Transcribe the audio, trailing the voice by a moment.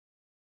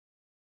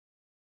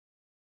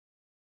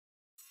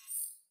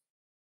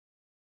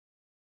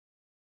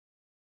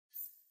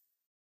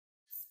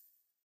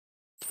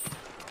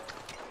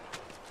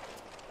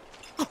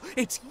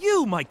it's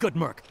you, my good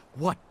Merc!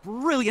 What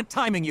brilliant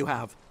timing you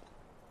have!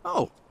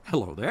 Oh,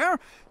 hello there.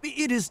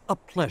 It is a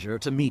pleasure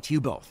to meet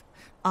you both.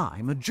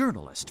 I'm a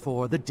journalist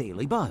for the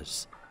Daily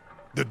Buzz.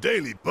 The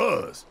Daily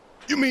Buzz?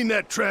 You mean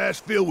that trash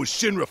filled with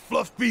Shinra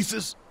fluff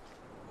pieces?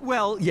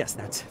 Well, yes,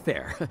 that's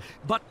fair.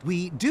 But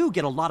we do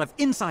get a lot of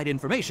inside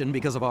information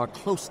because of our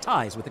close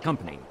ties with the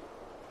company.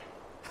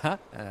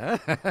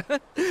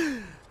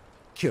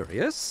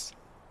 Curious?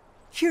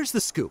 Here's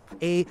the scoop.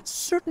 A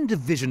certain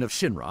division of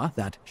Shinra,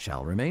 that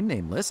shall remain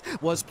nameless,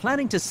 was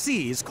planning to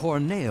seize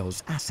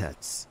Corneo's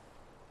assets.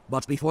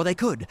 But before they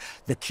could,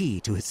 the key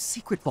to his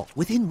secret vault,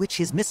 within which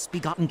his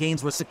misbegotten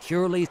gains were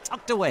securely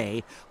tucked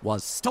away,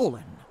 was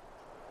stolen.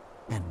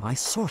 And my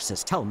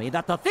sources tell me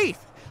that the thief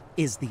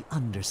is the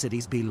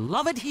Undercity's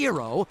beloved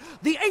hero,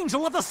 the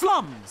Angel of the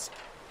Slums!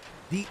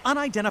 The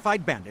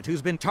unidentified bandit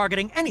who's been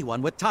targeting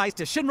anyone with ties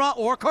to Shinra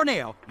or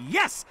Corneo.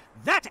 Yes,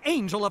 that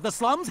Angel of the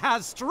Slums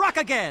has struck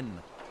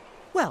again!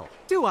 Well,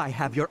 do I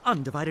have your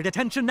undivided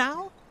attention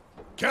now?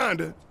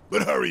 Kinda,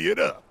 but hurry it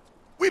up.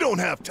 We don't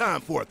have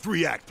time for a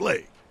 3-act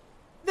play.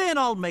 Then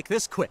I'll make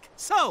this quick.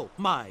 So,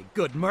 my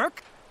good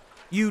Merc,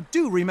 you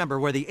do remember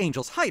where the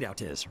Angel's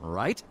hideout is,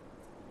 right?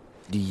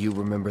 Do you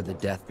remember the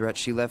death threat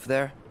she left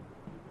there?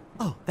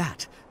 Oh,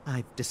 that.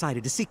 I've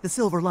decided to seek the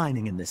silver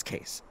lining in this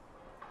case.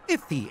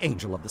 If the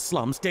Angel of the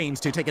Slums deigns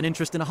to take an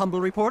interest in a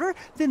humble reporter,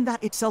 then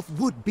that itself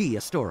would be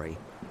a story.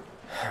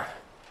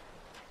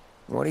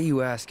 What are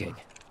you asking?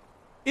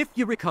 If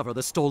you recover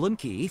the stolen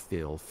key,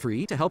 feel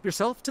free to help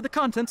yourself to the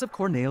contents of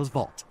Corneo's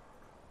vault.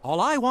 All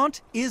I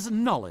want is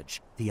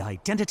knowledge, the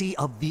identity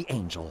of the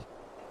Angel.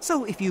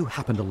 So if you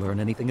happen to learn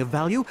anything of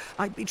value,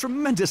 I'd be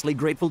tremendously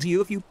grateful to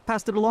you if you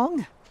passed it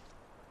along.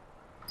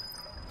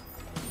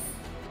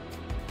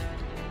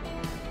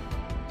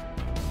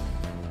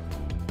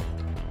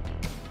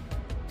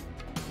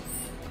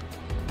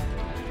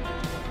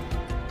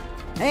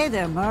 Hey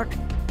there, Merc.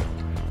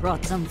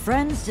 Brought some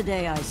friends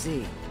today, I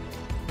see.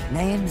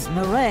 Name's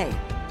Mireille.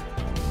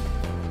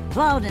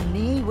 Cloud and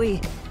me,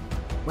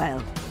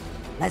 well,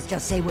 let's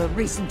just say we're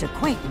recent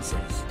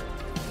acquaintances.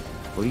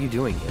 What are you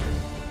doing here?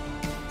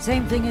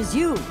 Same thing as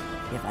you,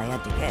 if I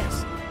had to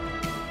guess.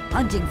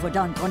 Hunting for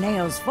Don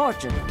Corneo's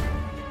fortune.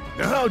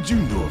 Now how'd you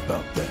know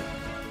about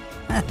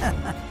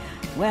that?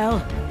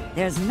 Well,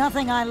 there's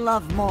nothing I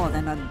love more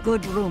than a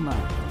good rumor.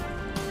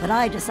 But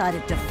I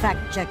decided to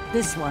fact-check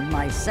this one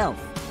myself.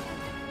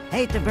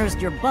 Hate to burst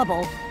your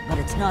bubble, but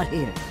it's not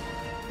here.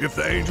 If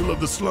the Angel of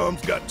the Slums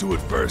got to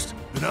it first,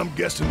 then I'm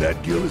guessing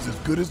that guild is as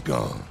good as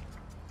gone.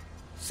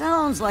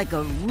 Sounds like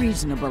a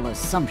reasonable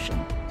assumption.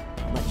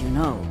 But you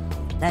know,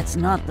 that's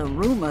not the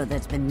rumor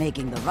that's been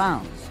making the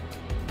rounds.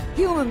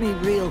 Humor me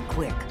real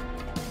quick.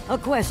 A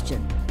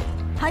question.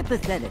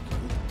 Hypothetically,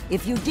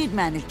 if you did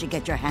manage to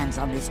get your hands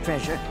on this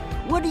treasure,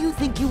 what do you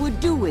think you would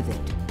do with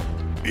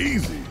it?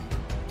 Easy.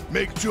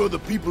 Make sure the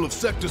people of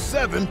Sector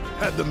 7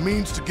 had the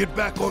means to get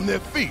back on their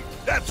feet.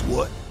 That's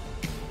what.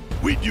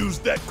 We'd use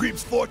that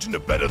creep's fortune to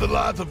better the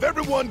lives of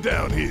everyone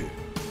down here.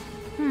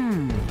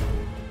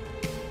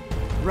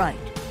 Right.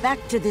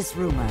 Back to this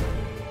rumor.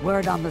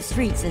 Word on the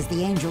street says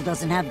the Angel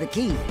doesn't have the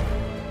key.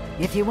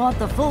 If you want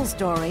the full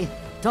story,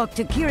 talk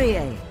to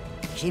Kyrie.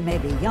 She may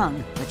be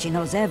young, but she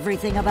knows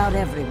everything about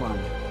everyone.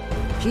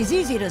 She's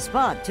easy to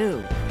spot,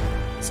 too.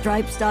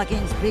 Striped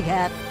stockings, big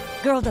hat.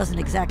 Girl doesn't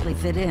exactly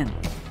fit in.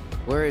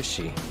 Where is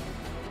she?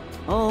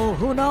 Oh,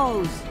 who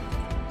knows?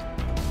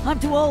 I'm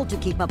too old to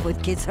keep up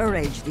with kids her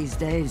age these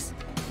days.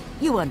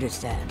 You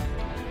understand.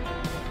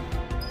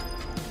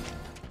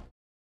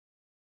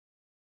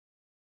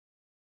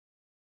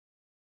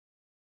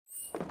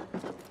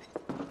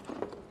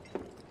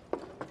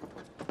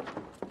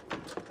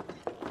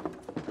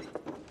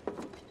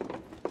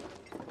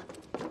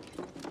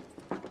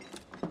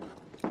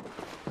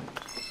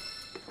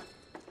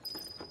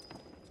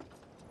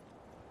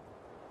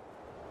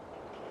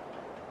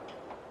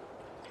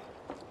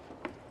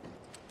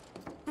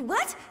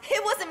 What?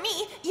 It wasn't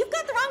me. You've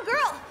got the wrong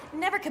girl.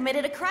 Never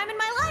committed a crime in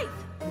my life.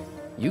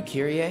 You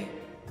Kyrie?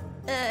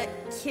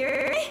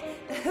 Curie?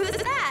 Who's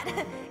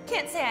that?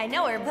 Can't say I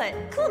know her, but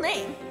cool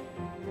name.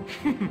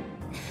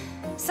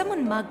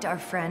 Someone mugged our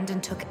friend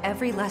and took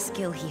every last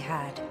skill he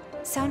had.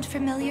 Sound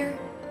familiar?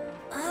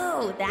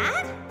 Oh,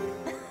 that?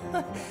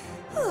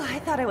 Ooh, I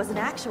thought I was in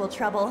actual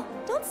trouble.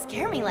 Don't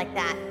scare me like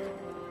that.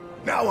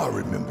 Now I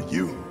remember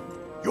you.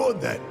 You're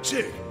that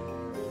chick.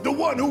 The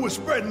one who was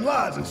spreading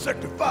lies in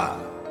Sector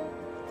 5.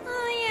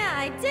 Oh yeah,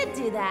 I did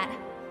do that.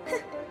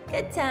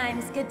 Good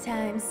times, good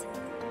times.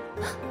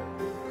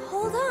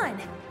 Hold on.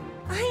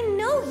 I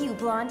know you,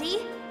 Blondie.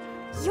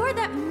 You're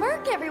that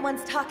merc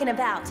everyone's talking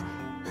about.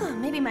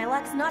 Maybe my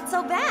luck's not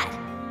so bad.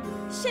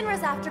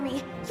 Shinra's after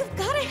me. You've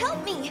gotta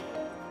help me.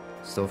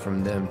 Stole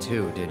from them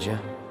too, did ya?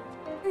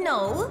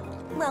 No.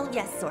 Well,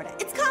 yes, sorta.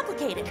 It's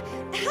complicated.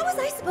 How was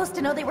I supposed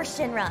to know they were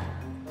Shinra?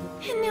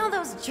 And now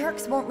those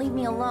jerks won't leave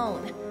me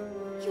alone.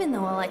 Even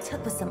though all I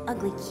took was some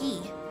ugly key.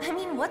 I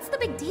mean, what's the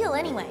big deal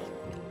anyway?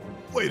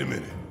 Wait a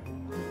minute.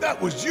 That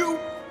was you?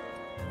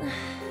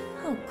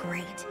 Oh,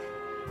 great.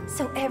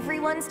 So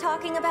everyone's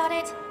talking about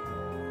it?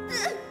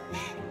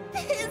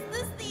 Is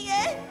this the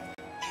end?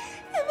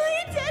 Am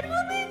I a dead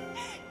woman?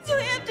 Do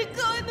I have to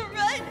go on the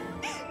run?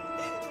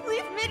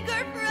 Leave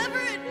Midgard forever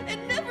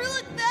and never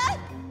look back?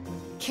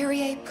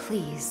 Kyrie,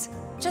 please.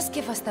 Just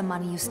give us the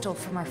money you stole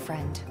from our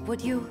friend,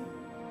 would you?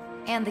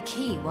 And the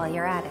key while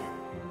you're at it.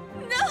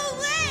 No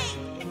way!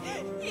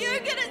 You're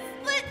gonna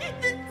split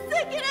the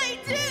second I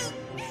do!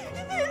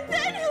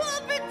 Then who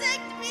will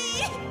protect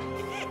me?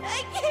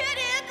 I can't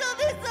handle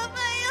this on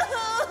my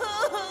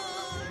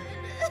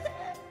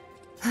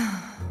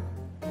own!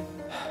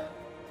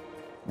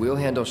 We'll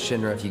handle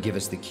Shinra if you give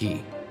us the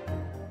key.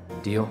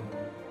 Deal?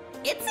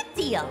 It's a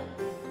deal!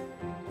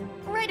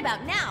 Right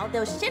about now,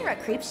 those Shinra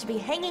creeps should be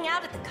hanging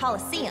out at the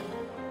Coliseum.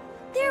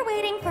 They're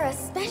waiting for a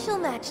special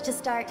match to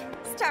start,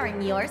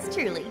 starring yours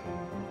truly.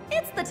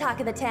 It's the talk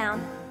of the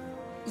town.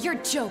 You're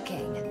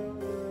joking.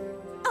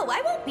 Oh,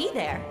 I won't be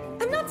there.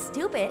 I'm not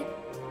stupid.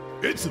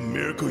 It's a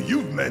miracle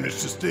you've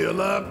managed to stay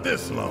alive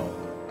this long.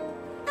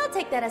 I'll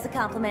take that as a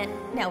compliment.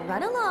 Now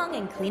run along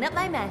and clean up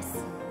my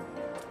mess.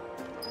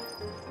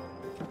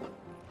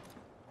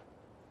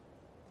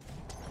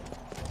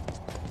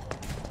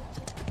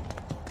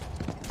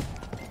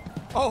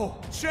 Oh,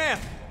 champ!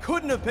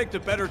 Couldn't have picked a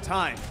better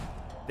time.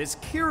 This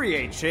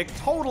Kyrie chick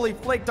totally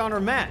flaked on her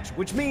match,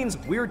 which means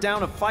we're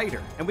down a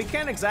fighter, and we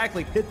can't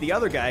exactly pit the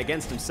other guy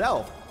against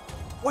himself.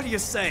 What do you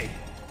say?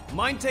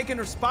 Mind taking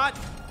her spot?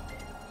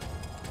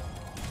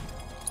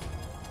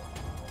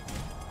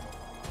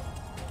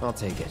 I'll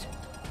take it.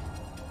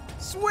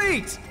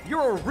 Sweet!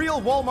 You're a real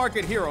wall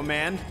market hero,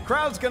 man.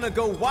 Crowd's gonna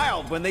go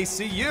wild when they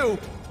see you.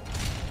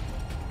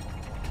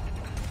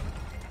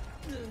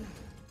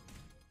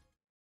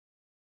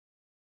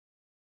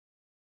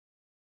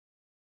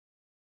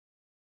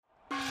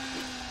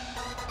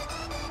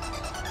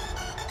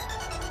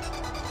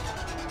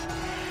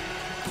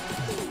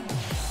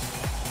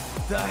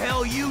 The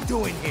hell you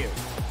doing here?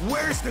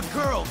 Where's the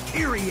girl,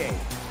 Kyrie?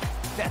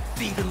 That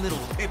thieving little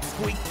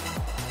pipsqueak?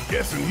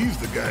 Guessing he's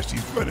the guy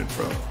she's running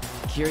from.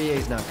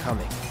 Kyrie's not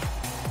coming.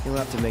 He'll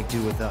have to make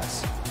do with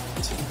us.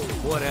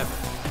 Whatever.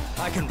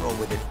 I can roll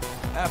with it.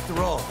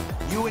 After all,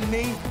 you and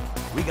me,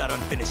 we got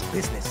unfinished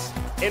business.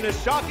 In a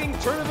shocking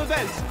turn of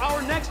events,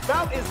 our next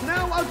bout is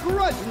now a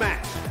grudge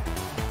match.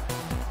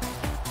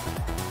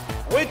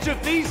 Which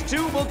of these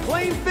two will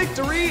claim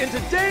victory in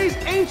today's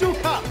Angel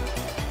Cup?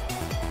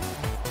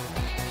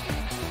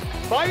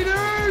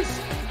 Fighters,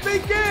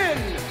 begin!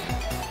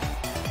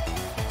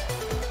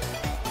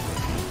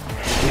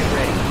 Get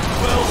ready.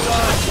 Well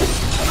done!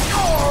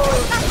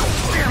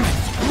 Damn it!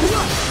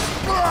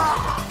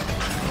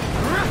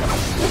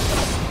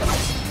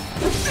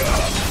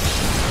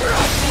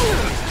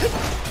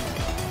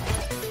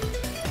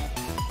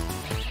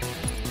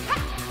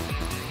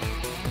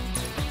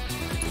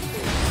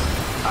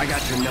 I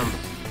got your number.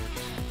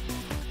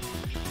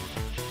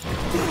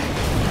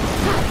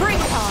 Bring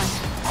it on!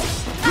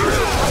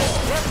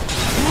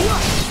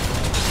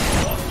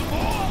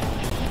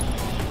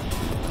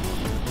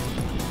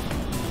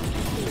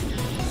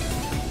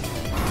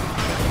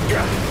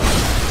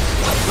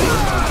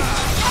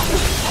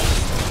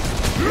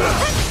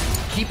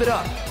 Keep it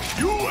up.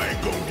 You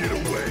ain't gonna get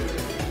away.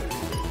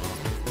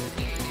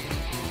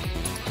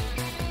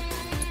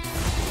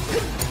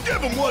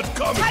 Give him what's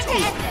coming Time to to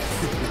him. end this!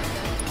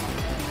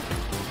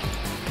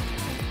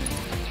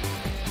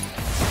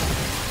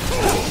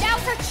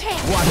 Now's our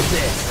chance! Watch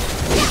this.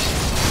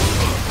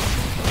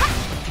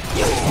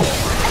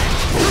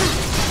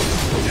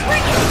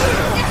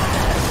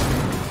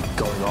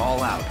 Going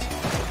all out.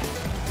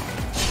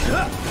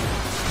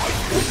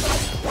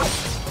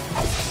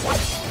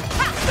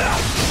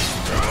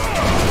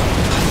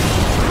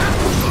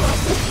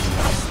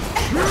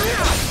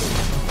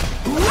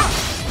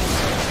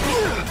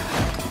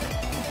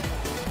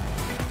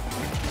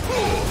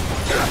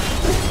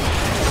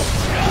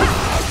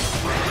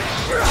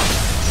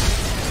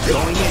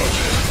 Going in.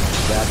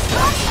 That's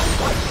right.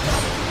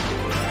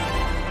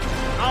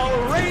 Our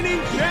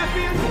reigning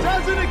champion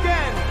does it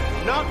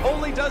again! Not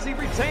only does he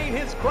retain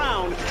his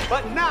crown,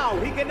 but now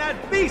he can add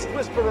Beast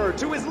Whisperer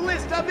to his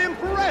list of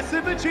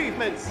impressive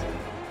achievements!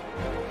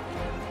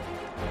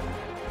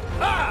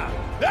 Ah!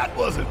 That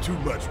wasn't too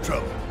much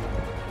trouble.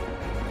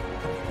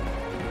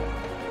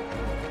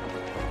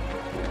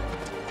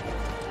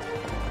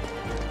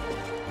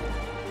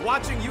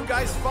 Watching you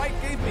guys fight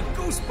gave me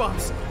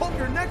goosebumps. Hope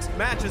your next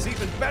match is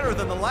even better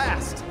than the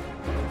last.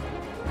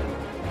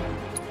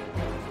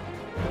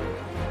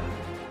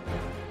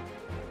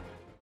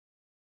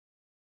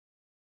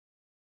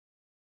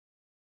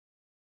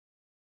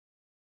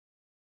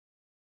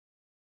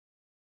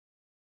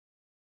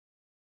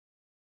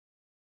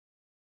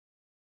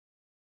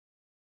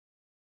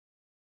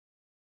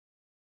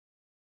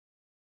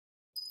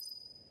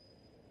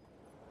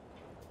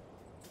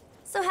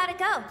 So how'd it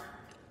go?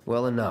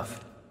 Well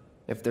enough.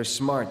 If they're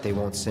smart, they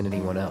won't send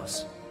anyone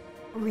else.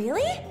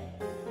 Really?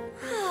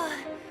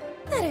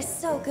 That is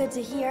so good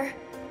to hear.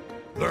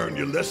 Learn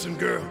your lesson,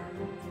 girl?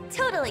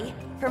 Totally.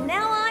 From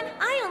now on,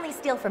 I only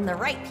steal from the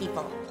right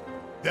people.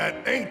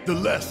 That ain't the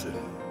lesson.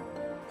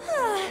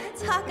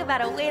 Talk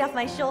about a weight off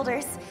my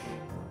shoulders.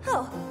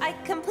 Oh, I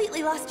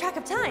completely lost track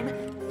of time.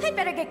 I'd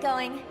better get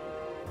going.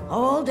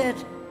 Hold it.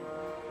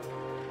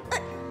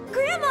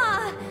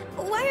 Grandma!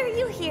 Why are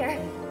you here?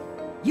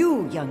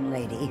 You, young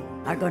lady,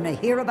 are gonna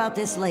hear about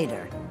this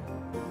later.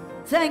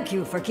 Thank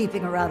you for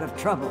keeping her out of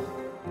trouble.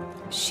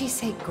 She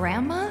say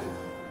Grandma?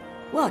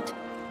 What?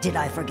 Did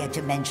I forget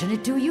to mention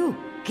it to you?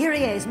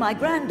 Kyrie's my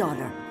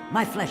granddaughter,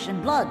 my flesh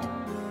and blood.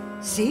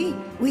 See?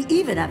 We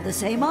even have the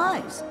same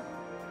eyes.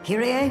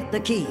 Kyrie, the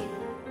key.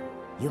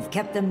 You've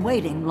kept them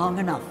waiting long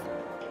enough.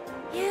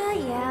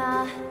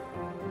 Yeah.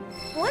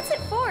 What's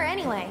it for,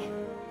 anyway?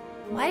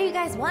 Why do you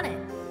guys want it?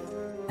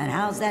 And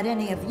how's that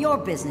any of your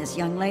business,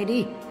 young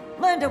lady?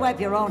 Learn to wipe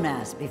your own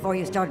ass before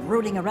you start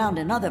rooting around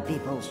in other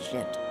people's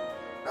shit.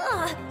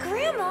 Ugh,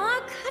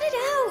 Grandma, cut it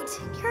out!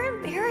 You're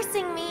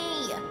embarrassing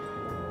me!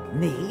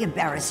 Me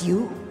embarrass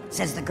you?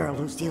 Says the girl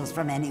who steals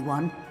from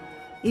anyone.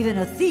 Even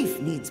a thief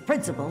needs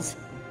principles,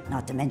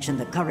 not to mention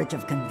the courage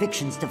of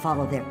convictions to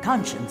follow their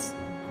conscience.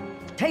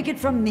 Take it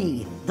from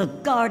me, the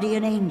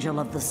guardian angel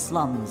of the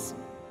slums.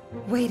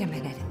 Wait a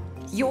minute.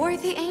 You're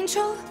the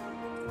angel?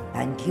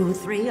 And you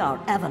three are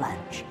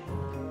Avalanche.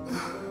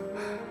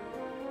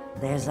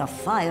 There's a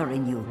fire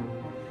in you.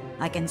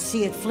 I can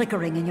see it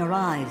flickering in your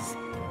eyes.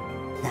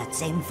 That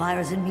same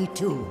fire's in me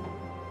too.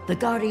 The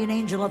guardian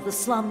angel of the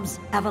slums,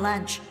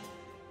 Avalanche.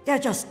 They're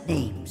just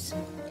names.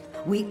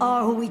 We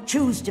are who we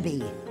choose to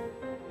be.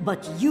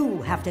 But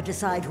you have to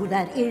decide who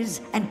that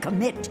is and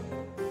commit.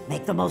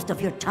 Make the most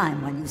of your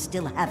time while you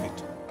still have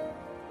it.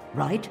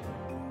 Right?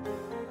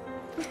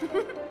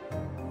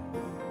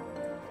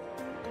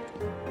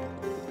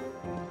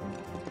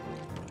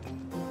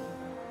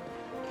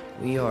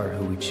 We are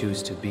who we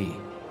choose to be.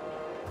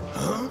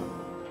 Huh?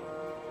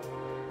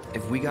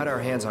 If we got our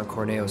hands on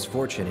Corneo's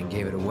fortune and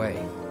gave it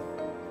away,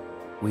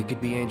 we could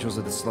be angels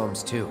of the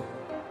slums too.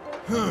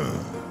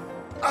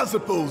 I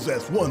suppose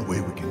that's one way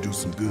we can do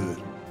some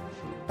good.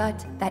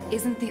 But that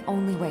isn't the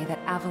only way that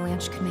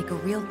Avalanche can make a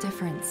real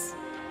difference.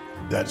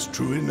 That's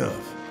true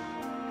enough.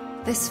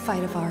 This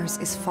fight of ours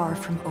is far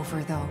from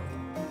over, though.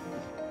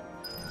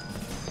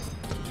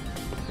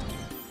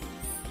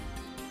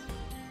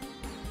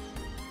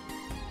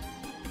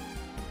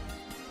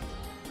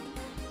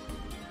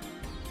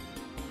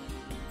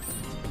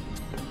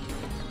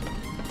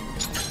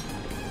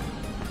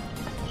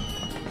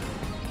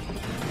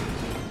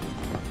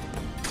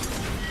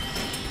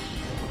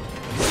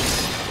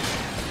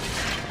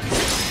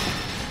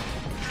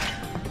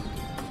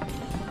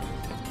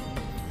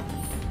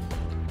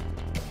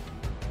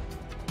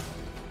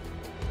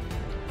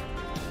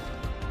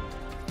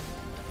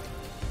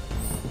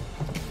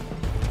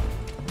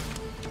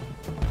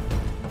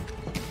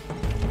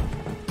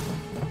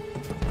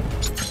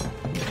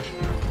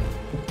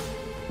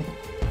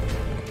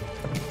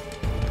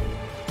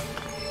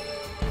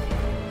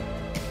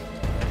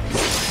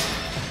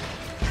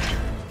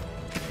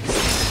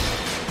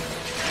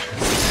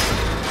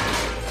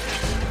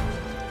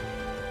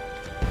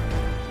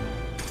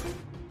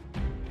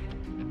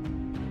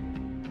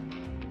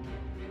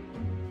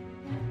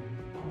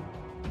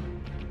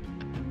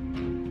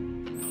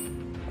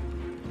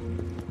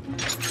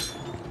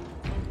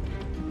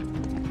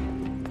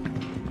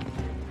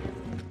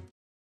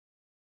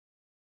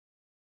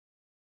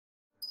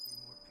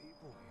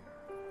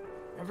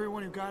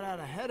 Everyone who got out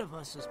ahead of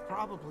us has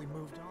probably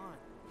moved on.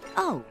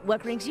 Oh,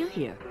 what brings you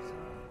here?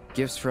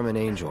 Gifts from an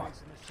angel.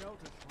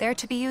 They're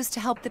to be used to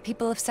help the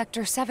people of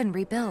Sector 7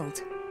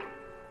 rebuild.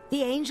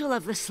 The angel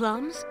of the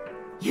slums?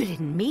 You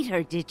didn't meet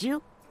her, did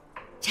you?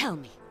 Tell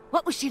me,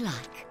 what was she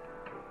like?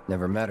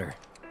 Never met her.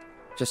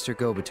 Just her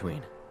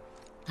go-between.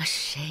 A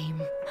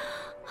shame.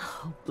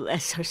 Oh,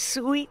 bless her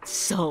sweet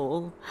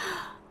soul.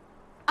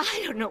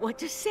 I don't know what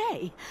to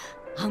say.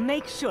 I'll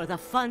make sure the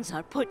funds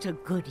are put to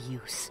good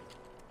use.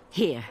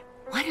 Here,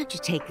 why don't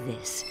you take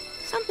this?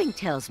 Something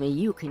tells me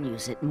you can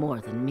use it more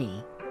than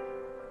me.